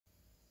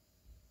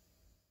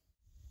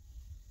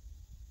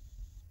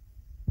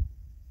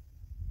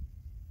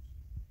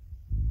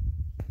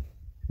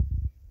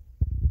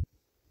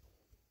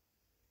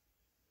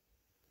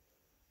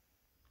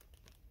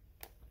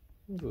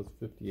This was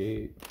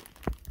 58.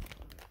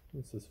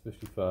 This is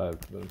 55,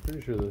 but I'm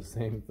pretty sure they're the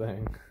same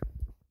thing.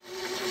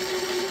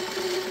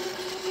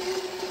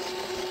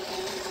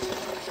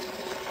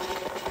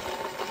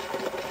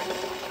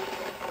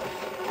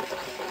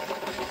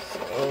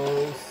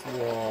 So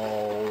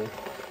slow.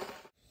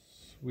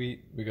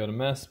 Sweet, we got a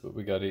mess, but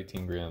we got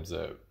 18 grams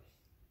out.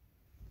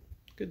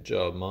 Good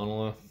job,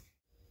 Monolith.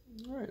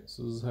 Alright,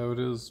 so this is how it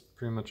is,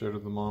 pretty much out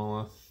of the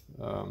Monolith.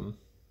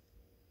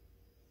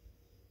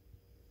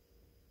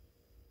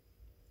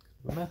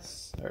 A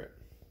mess. Alright.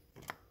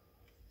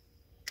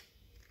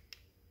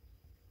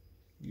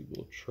 We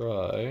will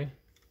try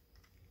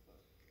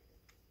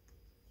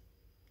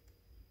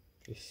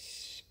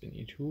this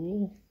spinny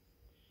tool.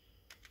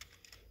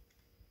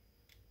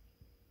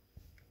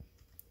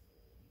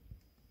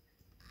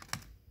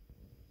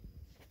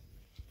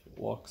 It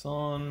locks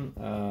on.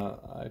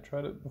 I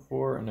tried it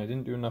before and I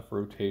didn't do enough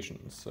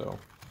rotations, so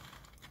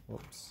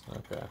whoops.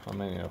 Okay, I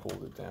might need to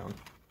hold it down.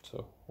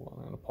 So hold on,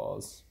 I'm gonna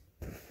pause.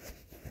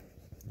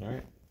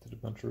 Alright, did a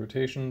bunch of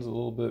rotations, a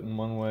little bit in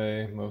one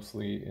way,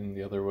 mostly in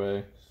the other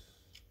way.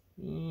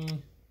 Is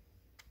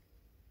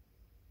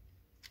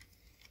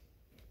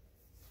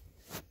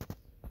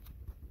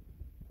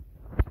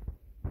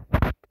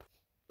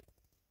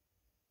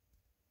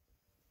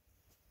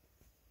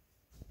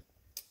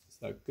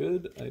that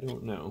good? I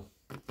don't know.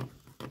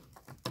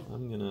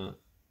 I'm gonna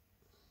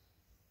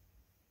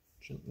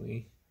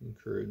gently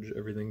encourage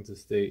everything to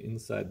stay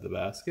inside the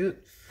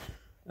basket.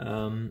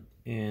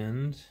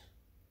 And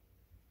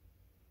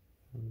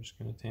I'm just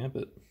going to tamp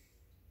it.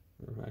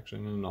 Or actually,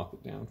 I'm going to knock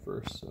it down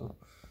first. So,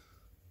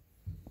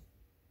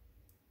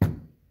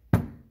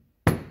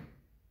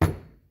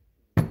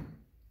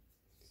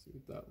 see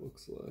what that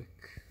looks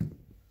like.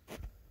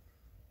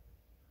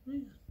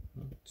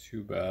 Not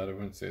too bad. I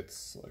wouldn't say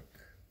it's like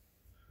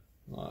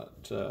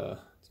not.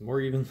 It's more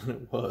even than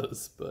it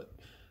was, but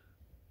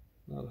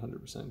not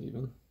 100%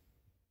 even.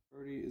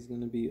 Party is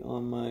going to be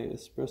on my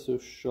espresso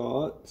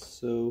shot,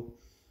 so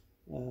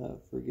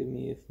forgive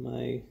me if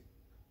my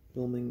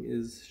filming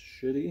is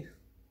shitty.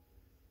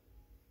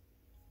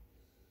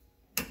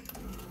 So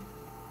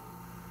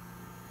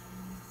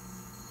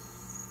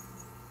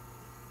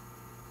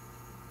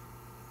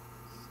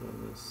I'm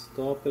going to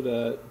stop it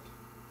at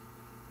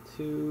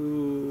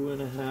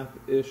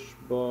 2.5-ish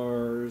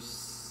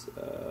bars.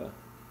 Yeah.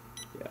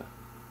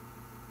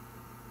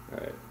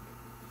 Alright.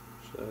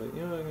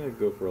 You know, I'm going to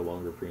go for a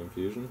longer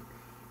pre-infusion.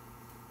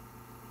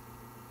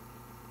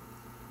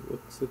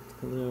 Looks like it's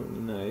coming out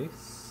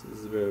nice. This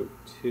is about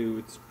 2.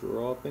 It's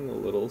dropping a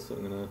little, so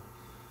I'm going to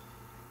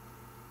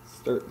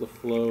start the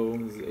flow.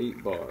 This is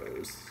 8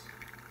 bars.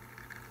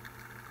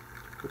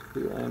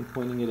 Hopefully I'm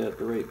pointing it at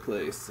the right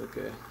place.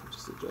 Okay, I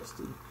just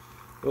adjusted.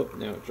 Oh,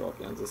 now it dropped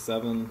down to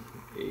 7,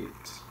 8.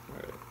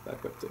 Alright,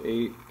 back up to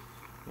 8.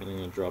 And I'm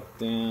going to drop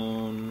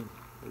down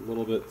a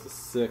little bit to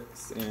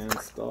 6 and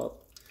stop.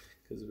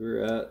 Because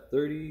we're at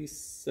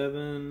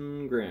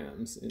 37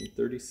 grams in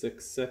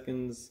 36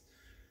 seconds.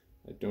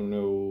 I don't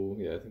know,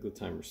 yeah, I think the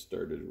timer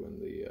started when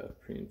the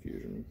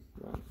pre-infusion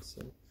went,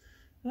 so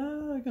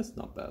I guess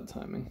not bad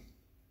timing.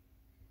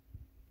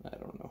 I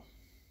don't know.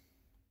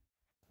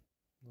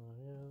 I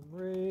am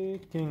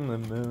raking the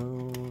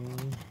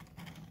moon.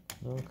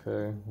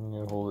 Okay, I'm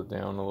gonna hold it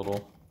down a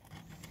little.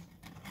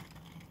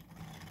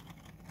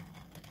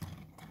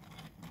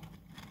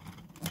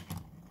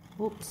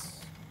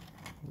 Whoops.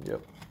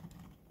 Yep.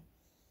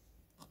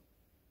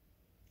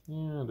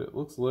 And it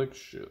looks like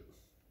shit.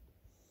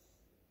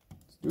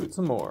 Let's do it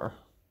some more.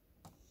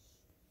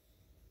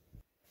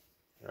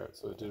 Alright,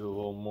 so I did a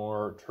little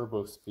more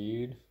turbo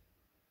speed.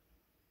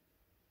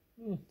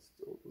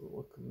 Still doesn't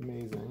look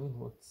amazing.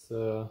 Let's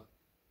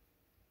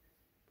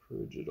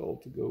encourage it all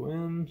to go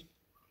in.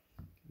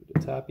 Give it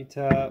a tappy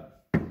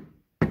tap. And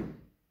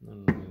then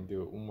I'm going to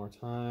do it one more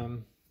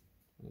time.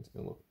 And it's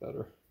going to look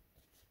better.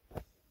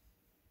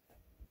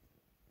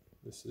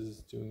 This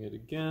is doing it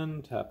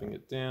again, tapping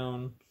it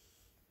down.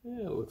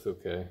 Yeah, it looks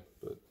okay,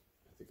 but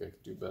I think I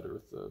could do better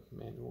with the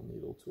manual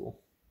needle tool.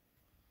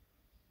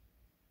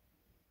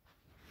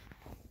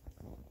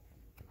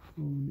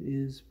 Phone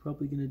is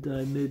probably going to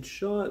die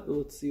mid-shot, but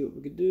let's see what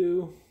we could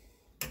do.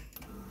 So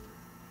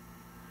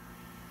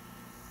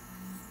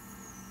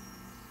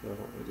I'm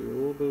going to do a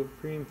little bit of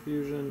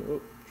pre-infusion.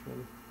 Oh, trying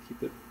to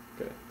keep it,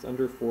 okay, it's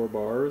under 4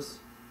 bars.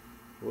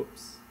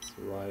 Whoops, it's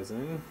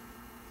rising.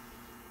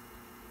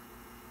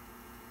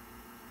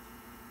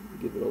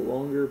 Give it a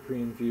longer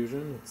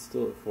pre-infusion. It's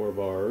still at 4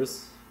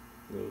 bars.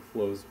 The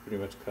flow's pretty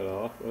much cut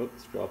off. Oh,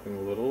 it's dropping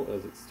a little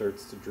as it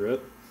starts to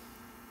drip.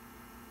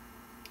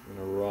 I'm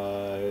gonna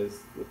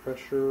rise the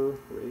pressure.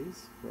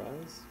 Rise.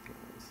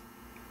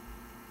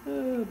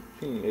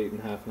 Between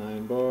 8.5,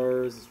 9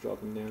 bars. It's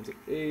dropping down to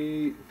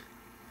 8.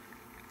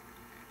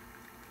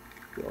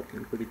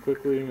 Dropping pretty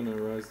quickly. I'm gonna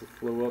rise the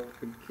flow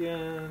up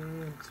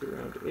again to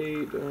around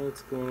 8. Oh,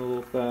 it's going a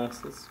little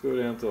fast. Let's go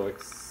down to like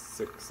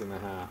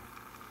 6.5.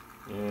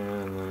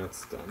 And then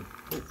it's done.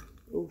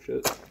 Oh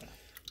shit.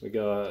 We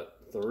got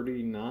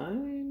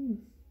 39?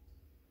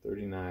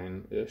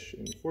 39-ish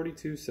in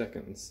 42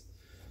 seconds.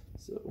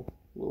 So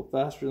a little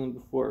faster than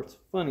before. It's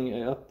funny,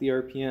 I upped the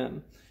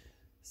RPM.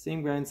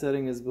 Same grind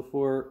setting as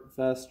before,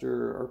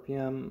 faster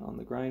RPM on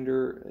the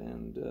grinder,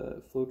 and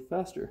flowed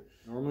faster.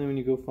 Normally when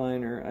you go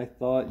finer, I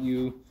thought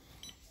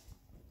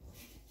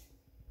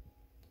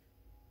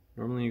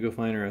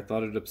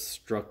it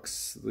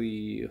obstructs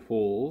the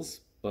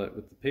holes, but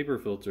with the paper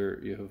filter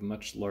you have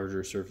much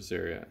larger surface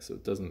area, so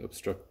it doesn't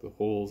obstruct the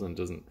holes and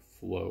doesn't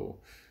flow.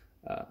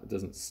 It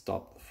doesn't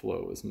stop the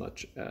flow as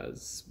much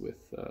as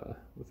without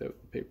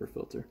the paper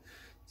filter.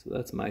 So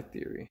that's my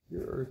theory.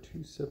 Here are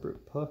two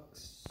separate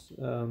pucks,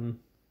 or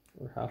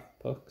half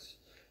pucks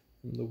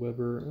from the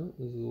Weber. Oh,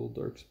 there's a little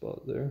dark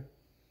spot there.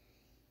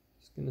 I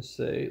was gonna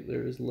say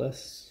there's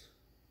less.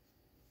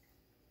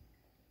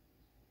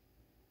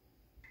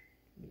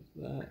 There's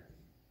that.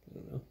 I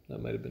don't know.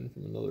 That might have been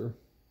from another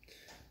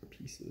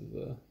piece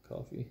of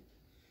coffee,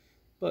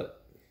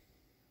 but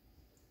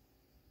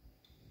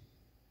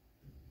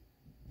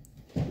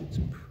it's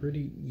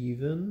pretty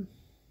even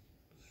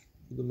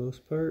for the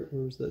most part.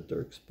 Where was that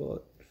dark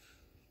spot?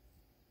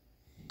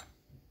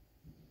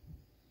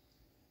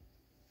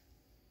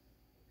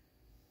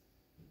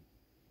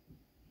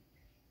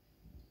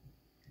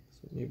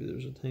 So maybe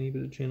there's a tiny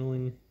bit of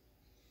channeling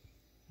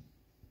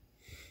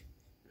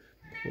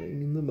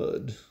playing in the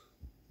mud.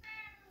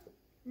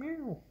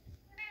 Meow.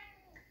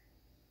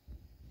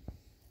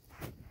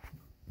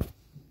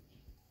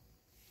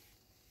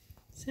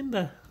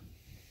 Simba.